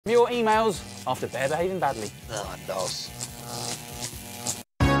Your emails after Bear behaving badly. Oh, nos.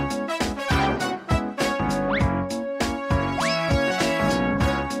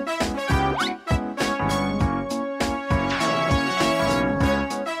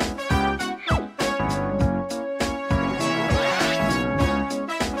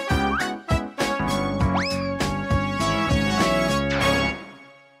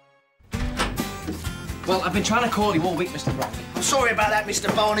 Well, I've been trying to call you all week, Mr. Bradley. I'm sorry about that,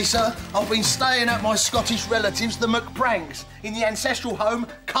 Mr. Barney, sir. I've been staying at my Scottish relatives, the McPranks, in the ancestral home,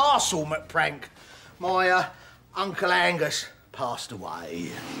 Castle McPrank. My, Uncle Angus passed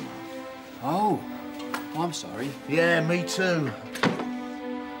away. Oh, I'm sorry. Yeah, me too.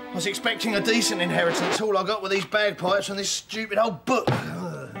 I was expecting a decent inheritance. All I got were these bagpipes and this stupid old book.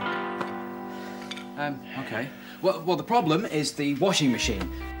 OK. Well, the problem is the washing machine.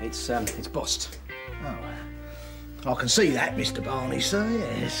 It's bust. Oh, I can see that, Mr. Barney, sir,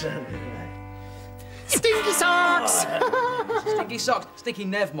 yes. Stinky socks! Stinky socks. Stinky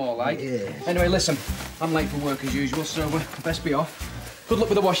Nev, more like. Yeah. Anyway, listen, I'm late for work as usual, so best be off. Good luck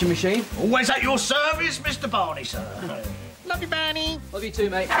with the washing machine. Always at your service, Mr. Barney, sir. Love you, Barney. Love you too,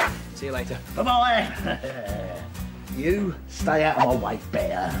 mate. See you later. Bye-bye. You stay out of my way,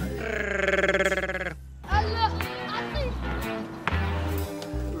 Bear.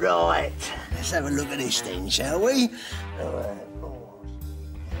 Right, let's have a look at this thing, shall we?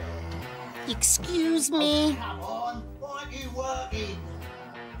 Excuse me. Come on, why aren't you working?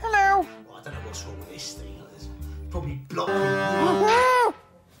 Hello. Well, I don't know what's wrong with this thing. It's probably blocked.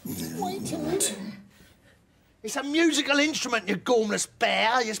 Wait a minute. It's a musical instrument, you gormless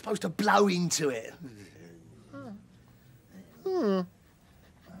bear. You're supposed to blow into it.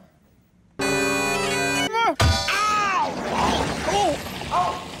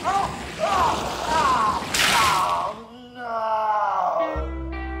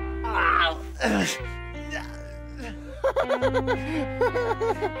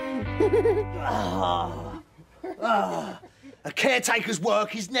 A caretaker's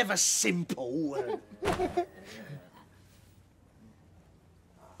work is never simple.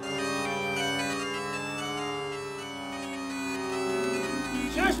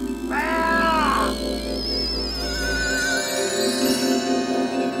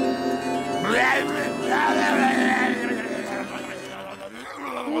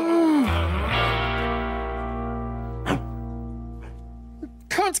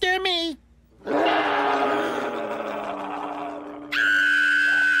 Can't scare me.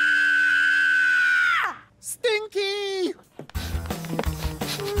 Stinky!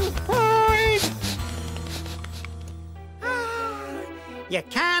 You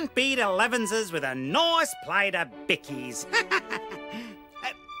can't beat 11s with a nice plate of bickies.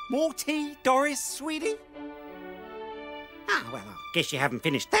 More tea, Doris, sweetie? Ah, well, I guess you haven't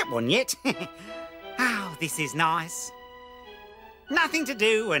finished that one yet. Oh, this is nice. Nothing to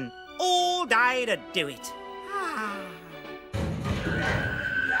do and all day to do it. Ah.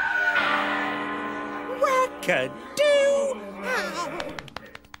 Wackadoo!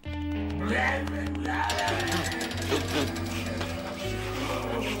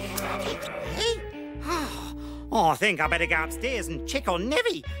 Oh, I think I better go upstairs and check on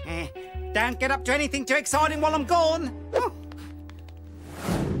Nevy. Don't get up to anything too exciting while I'm gone.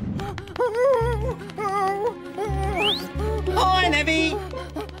 Hi, Nevy.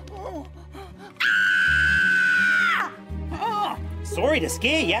 Oh, sorry to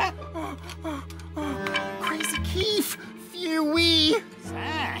scare ya. Crazy Keith, Phew-wee.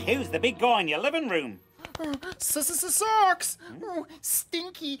 Who's the big guy in your living room? Socks. Oh,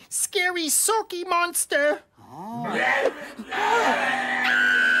 stinky, scary, socky monster.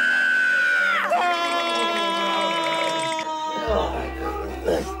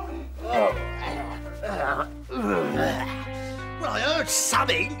 Well, I heard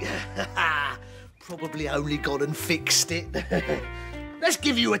something. Probably only gone and fixed it. Let's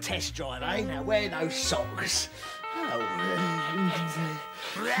give you a test drive, eh? Now, wear those socks. I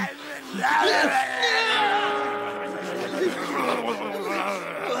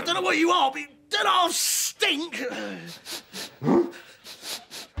don't know what you are, but that old stink.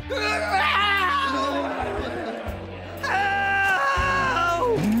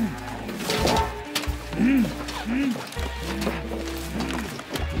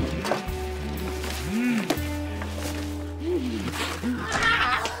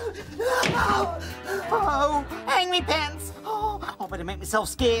 Oh, Angry Pants. Oh, I better make myself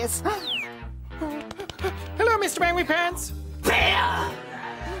scarce. Hello, Mr. Angry Pants. Bear!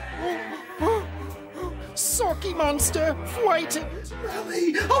 Socky monster, frightened.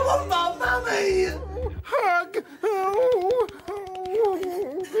 Mummy! I want my mummy! Hug. Oh.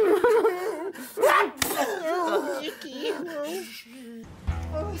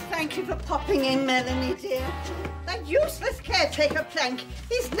 thank you for popping in, Melanie, dear. That useless caretaker Plank,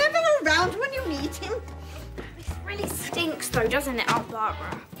 he's never around when you need him. This really stinks, though, doesn't it, Aunt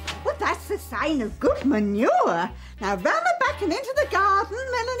Barbara? Well, that's the sign of good manure. Now, round the back and into the garden,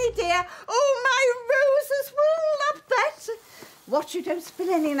 Melanie, dear. Oh, my roses will love that. Watch you don't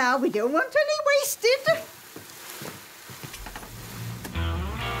spill any now. We don't want any wasted.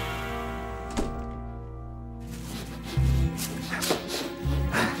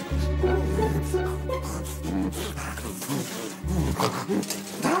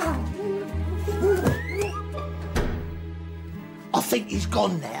 I think he's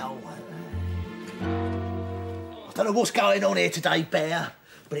gone now. I don't know what's going on here today, Bear,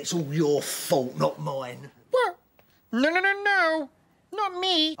 but it's all your fault, not mine. What? No. Not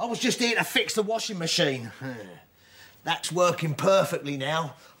me. I was just here to fix the washing machine. That's working perfectly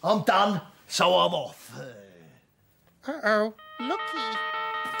now. I'm done, so I'm off. Uh-oh. Looky.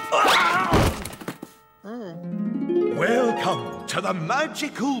 Welcome to the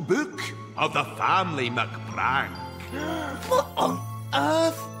magical book of the family McPrank. What on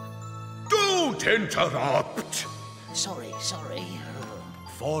earth? Don't interrupt, Sorry.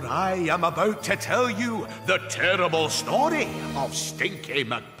 for I am about to tell you the terrible story of Stinky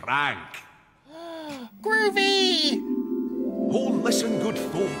McPrank. Groovy! Oh, listen, good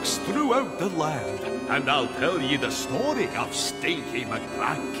folks, throughout the land, and I'll tell you the story of Stinky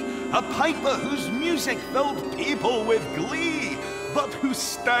McPrank, a piper whose music filled people with glee, but who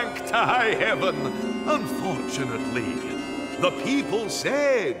stank to high heaven. Unfortunately, the people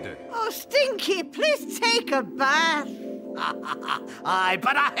said... Oh, Stinky, please take a bath. Aye,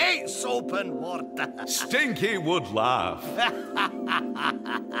 but I hate soap and water. Stinky would laugh.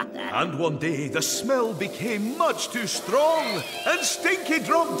 And one day the smell became much too strong, and Stinky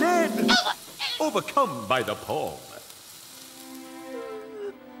dropped dead, overcome by the pong.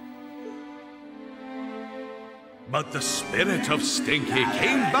 But the spirit of Stinky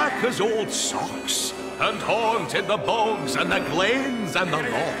came back as old socks and haunted the bogs and the glens and the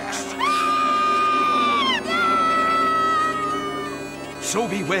rocks. So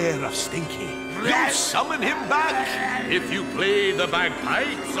beware of Stinky. You'll summon him back if you play the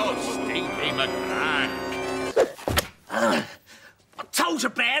bagpipes of Stinky McPrank. I told you,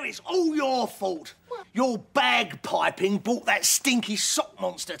 Bear, it's all your fault. Your bagpiping brought that stinky sock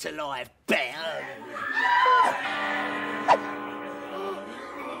monster to life, Bear.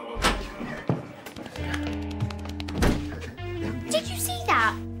 Did you see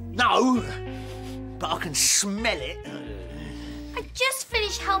that? No, but I can smell it. I just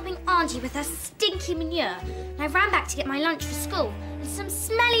finished helping Auntie with her stinky manure, and I ran back to get my lunch for school, and some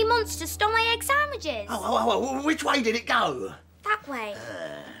smelly monster stole my egg sandwiches. Oh, which way did it go? That way.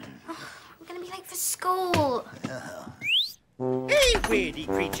 Oh, I'm going to be late for school. Hey, weirdy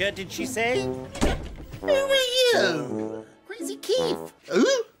creature, did she say? Who are you? Crazy Keith. Who?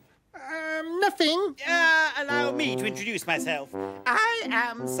 Nothing. Allow me to introduce myself. I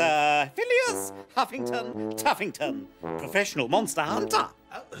am Sir Phileas Huffington Tuffington, professional monster hunter.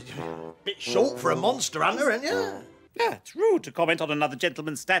 Bit short for a monster hunter, ain't you? Yeah, it's rude to comment on another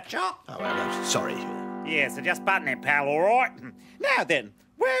gentleman's stature. Oh, well, sorry. Yes, so just button it, pal, all right? Now then,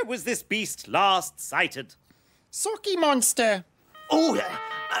 where was this beast last sighted? Socky monster. Oh,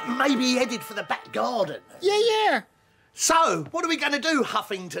 maybe he headed for the back garden. Yeah. So, what are we going to do,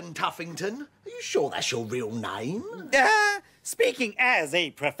 Huffington Tuffington? Are you sure that's your real name? Speaking as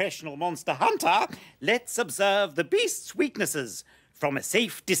a professional monster hunter, let's observe the beast's weaknesses from a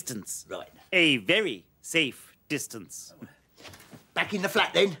safe distance. Right. A very safe distance. Back in the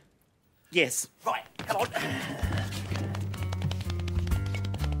flat, then? Yes. Right, come on.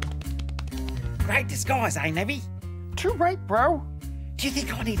 Great disguise, eh, Nebby? Too right, bro. Do you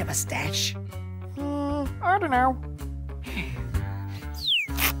think I need a moustache? I don't know.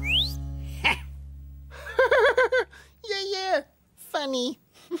 Yeah. Funny.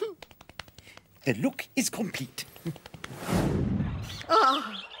 The look is complete.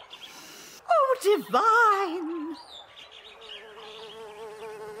 Oh, divine.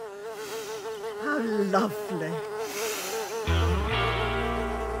 How lovely.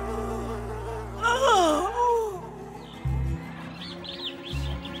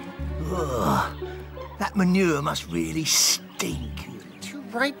 That manure must really stink. Too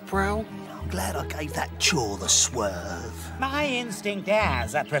right, bro. I'm glad I gave that chore the swerve. My instinct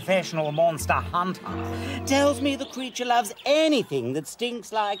as a professional monster hunter tells me the creature loves anything that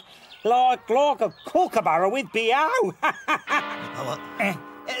stinks like a kookaburra with B.O.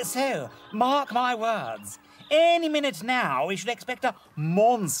 So, mark my words. Any minute now, we should expect a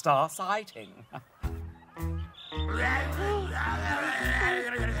monster sighting.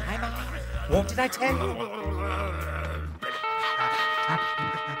 I'm What did I tell you?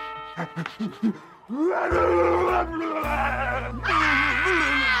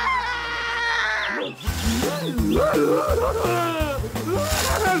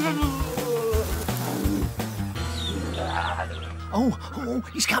 Oh,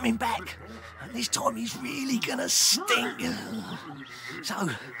 he's coming back. And this time he's really gonna stink. So,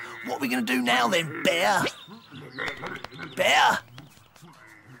 what are we gonna do now then, Bear? Bear?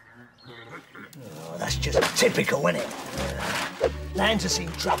 Oh, that's just typical, isn't it? Lands us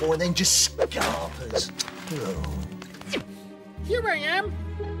in trouble and then just scarpers. Oh. Here I am.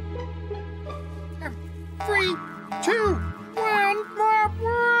 3, 2, 1.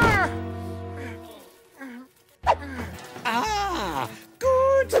 Ah,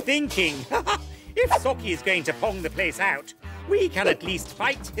 good thinking. If Socky is going to pong the place out, we can at least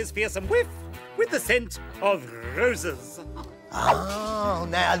fight his fearsome whiff with the scent of roses. Oh,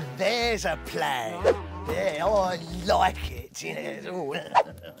 now there's a plan. Yeah, I like it. Yeah. Ooh. What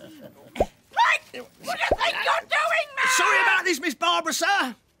do you think you're doing, man? Sorry about this, Miss Barbara,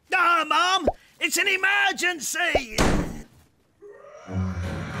 sir. No, Mum, it's an emergency.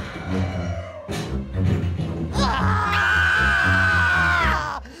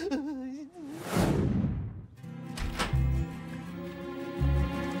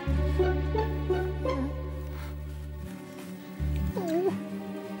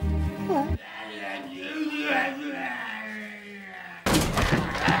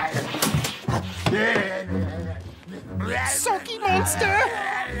 Socky monster!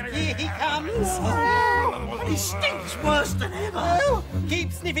 Here he comes. He stinks worse than ever. Oh,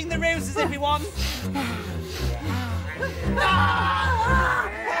 keep sniffing the roses, everyone. Stay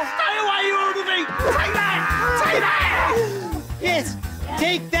away, you order me! Take that! Take that! Yes,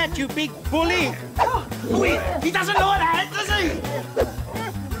 take that, you big bully. Oh, he doesn't like that, does he?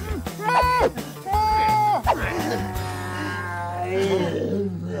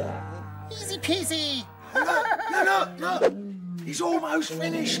 Easy peasy! Look! He's almost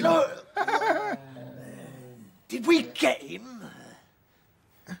finished, look! Did we get him?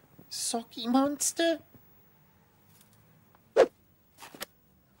 Socky monster?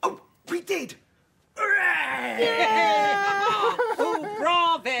 Oh, we did! Oh,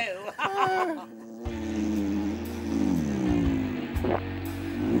 bravo!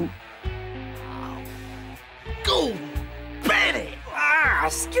 Go, Benny! Ah,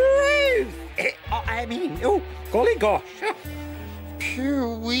 Struth! Oh, golly gosh.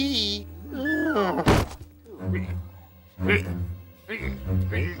 Pee-wee.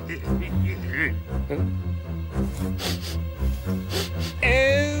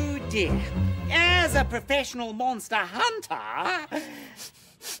 Oh, dear. As a professional monster hunter,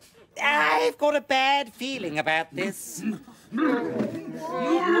 I've got a bad feeling about this.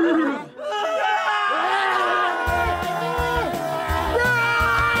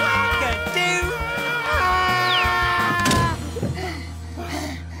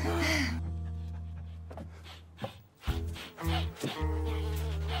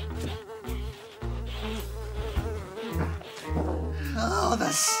 Oh, the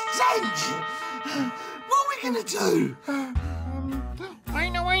stench! What are we gonna do?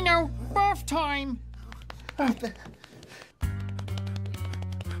 I know. Bath time. Oh,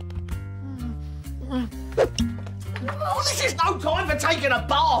 this is no time for taking a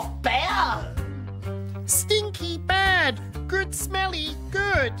bath, Bear! Stinky bad. Good smelly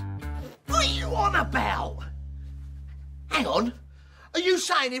good. What are you on about? Hang on. Are you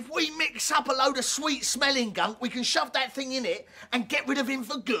saying if we mix up a load of sweet-smelling gunk, we can shove that thing in it and get rid of him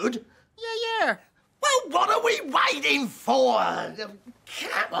for good? Yeah. Well, what are we waiting for?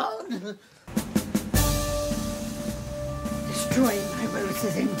 Come on. Destroying my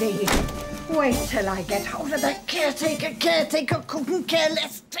roses indeed. Wait till I get hold of that caretaker couldn't care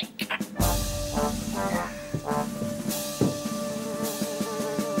less taker.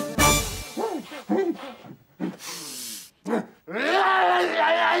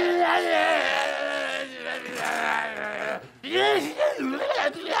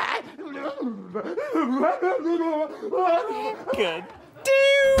 Good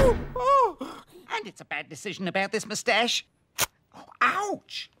do. Oh, and it's a bad decision about this moustache. Oh,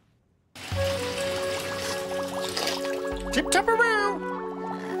 ouch. Tip-top-a-roo.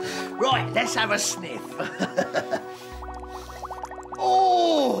 Right, let's have a sniff.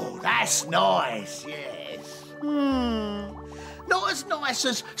 Oh, that's nice, yes. Not as nice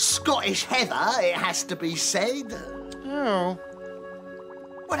as Scottish heather, it has to be said. Oh.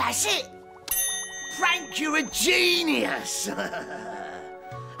 Well, that's it. Frank, you're a genius.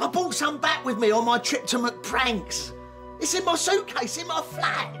 I brought some back with me on my trip to McPrank's. It's in my suitcase in my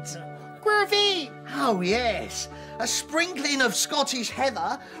flat. Groovy! Oh, yes. A sprinkling of Scottish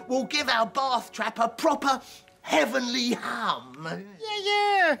heather will give our bath trap a proper heavenly hum.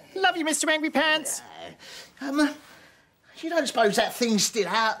 Yeah. Love you, Mr. Angry Pants. You don't suppose that thing's still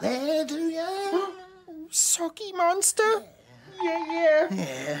out there, do you? Socky monster? Yeah.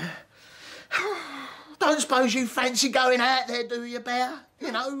 Yeah. Don't suppose you fancy going out there, do you, Bear?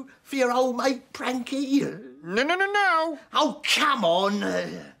 You know, for your old mate Pranky? No. Oh, come on.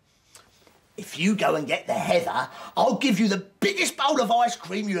 If you go and get the heather, I'll give you the biggest bowl of ice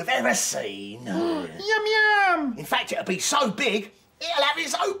cream you have ever seen. Yum. In fact, it'll be so big, it'll have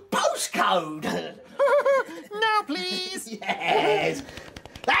its own postcode. Now, please. Yes.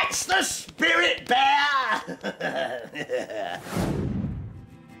 That's the spirit, Bear.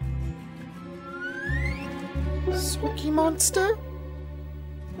 Socky monster?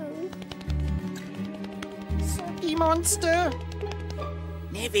 Socky monster?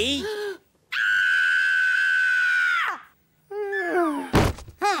 Nevy?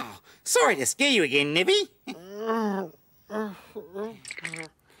 Oh, sorry to scare you again, Nevy.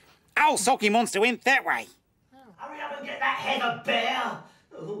 Old Socky Monster went that way. Hurry up and get that heather, Bear.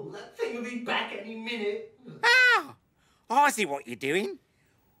 Oh, that thing will be back any minute. Ah, I see what you're doing.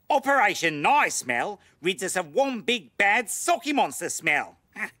 Operation Nice Smell rids us of one big bad Socky Monster smell.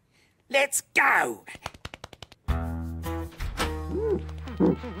 Let's go.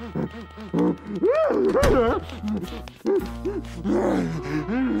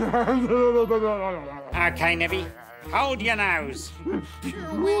 Okay, Nevy, hold your nose.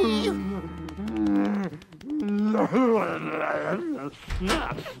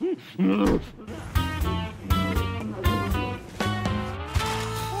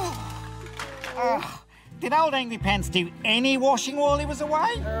 Did old Angry Pants do any washing while he was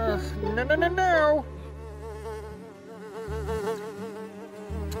away? No.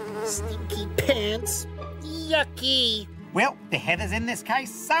 Stinky pants. Yucky. Well, the heather's in this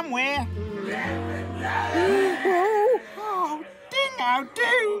case somewhere. Oh,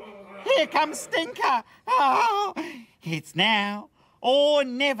 dingo-doo! Here comes Stinker. Oh, it's now or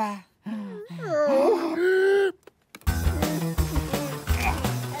never.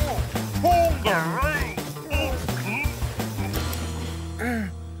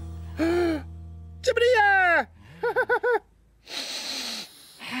 Jibbidia!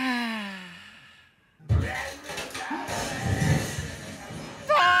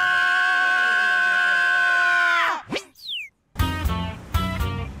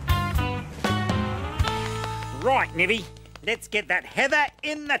 Right, Nevy, let's get that heather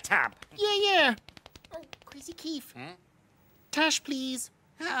in the tub. Yeah. Oh, Crazy Keith. Huh? Tash, please.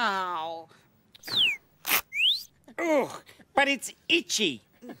 Oh. Ugh, but it's itchy.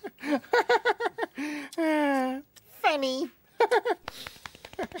 Funny.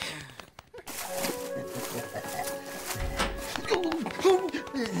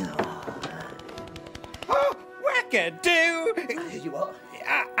 Oh, wackadoo! You what?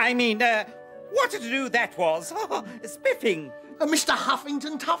 I mean, what a to-do that was. Oh, spiffing. Mr.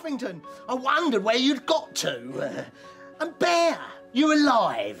 Huffington Tuffington, I wondered where you'd got to. And Bear, you're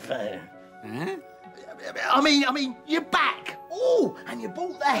alive. Huh? I mean, you're back. Oh, and you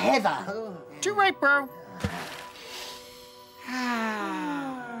bought the heather. Too right, bro.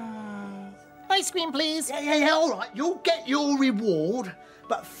 Ice cream, please. Yeah, all right. You'll get your reward.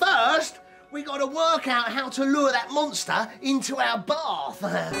 But first, we got to work out how to lure that monster into our bath.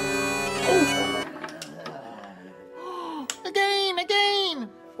 Again.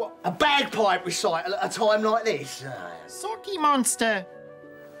 What, a bagpipe recital at a time like this? Socky monster.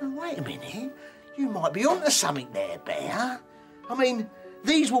 Oh, wait a minute. You might be onto something there, Bear. I mean,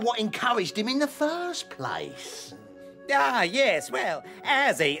 these were what encouraged him in the first place. Ah, yes, well,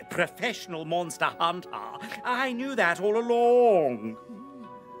 as a professional monster hunter, I knew that all along.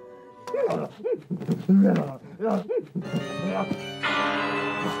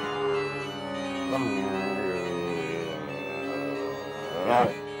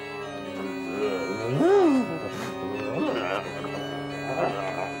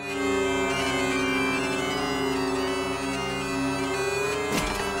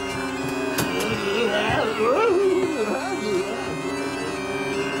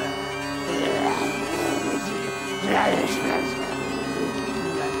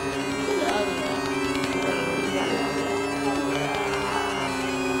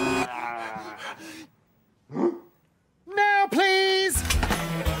 Now, please.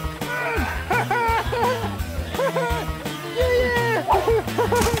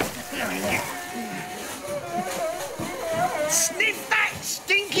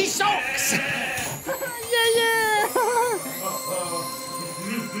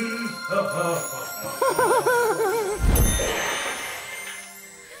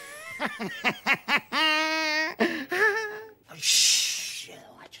 Shh!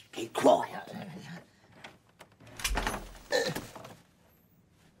 I just keep quiet.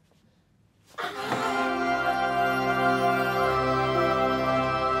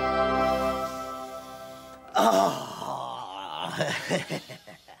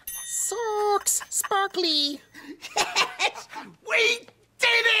 Socks, sparkly. Yes! We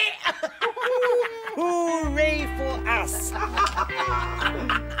did it! Hooray for us!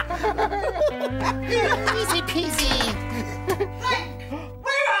 Easy peasy.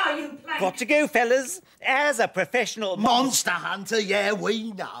 Where are you, Plank? Got to go, fellas. As a professional Monster hunter, yeah,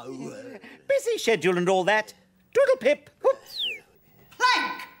 we know. busy schedule and all that. Doodle pip.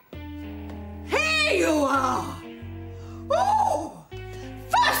 Plank! Here you are! Oh!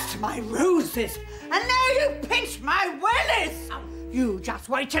 First my roses, and now you pinch my willies! You just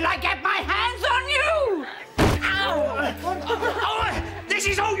wait till I get my hands on you! Ow! Oh, this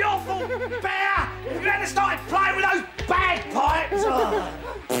is all your fault, Bear! You had to start playing with those bagpipes!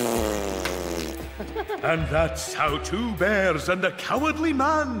 And that's how 2 bears and a cowardly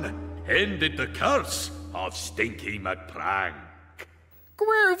man ended the curse of Stinky McPrank.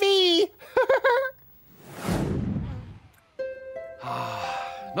 Groovy.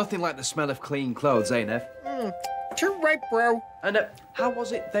 Nothing like the smell of clean clothes, eh, Nev? Too right, bro. And how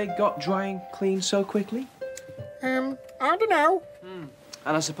was it they got drying clean so quickly? I don't know.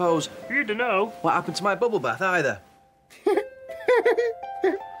 And I suppose You don't know. what happened to my bubble bath either.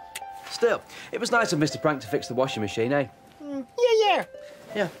 Still, it was nice of Mr. Prank to fix the washing machine, eh? Yeah.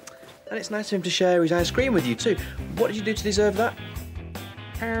 Yeah. And it's nice of him to share his ice cream with you too. What did you do to deserve that?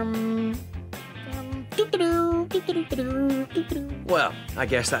 Well, I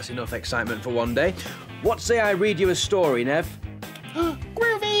guess that's enough excitement for one day. What say I read you a story, Nev?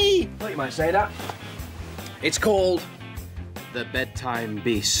 Groovy. Thought you might say that. It's called The Bedtime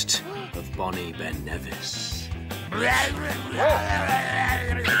Beast of Bonnie Ben Nevis.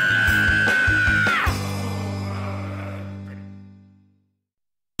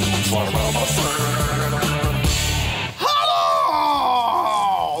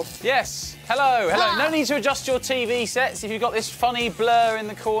 Hello! Yes, hello. No need to adjust your TV sets if you've got this funny blur in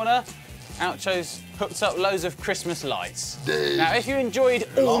the corner. Oucho's hooked up loads of Christmas lights. Now, if you enjoyed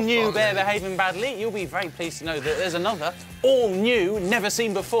all-new Bear Behaving Badly, you'll be very pleased to know that there's another all-new,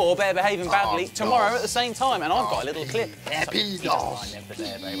 never-seen-before Bear Behaving Badly tomorrow at the same time, and I've got a little clip. Happy He doesn't like Nev the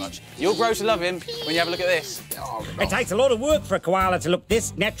Bear very much. You'll grow to love him when you have a look at this. It takes a lot of work for a koala to look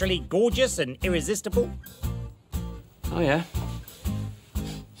this naturally gorgeous and irresistible. Oh, yeah.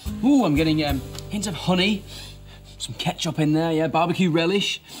 Ooh, I'm getting hints of honey, some ketchup in there, yeah, barbecue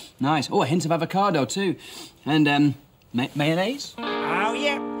relish. Nice. Oh, a hint of avocado, too. And, mayonnaise? Oh,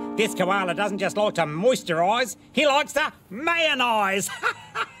 yeah. This koala doesn't just like to moisturise, he likes to mayonnaise.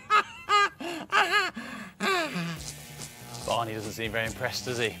 Barney doesn't seem very impressed,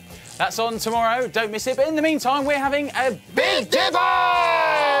 does he? That's on tomorrow. Don't miss it. But in the meantime, we're having a big debate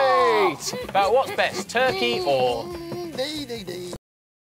about what's best, turkey or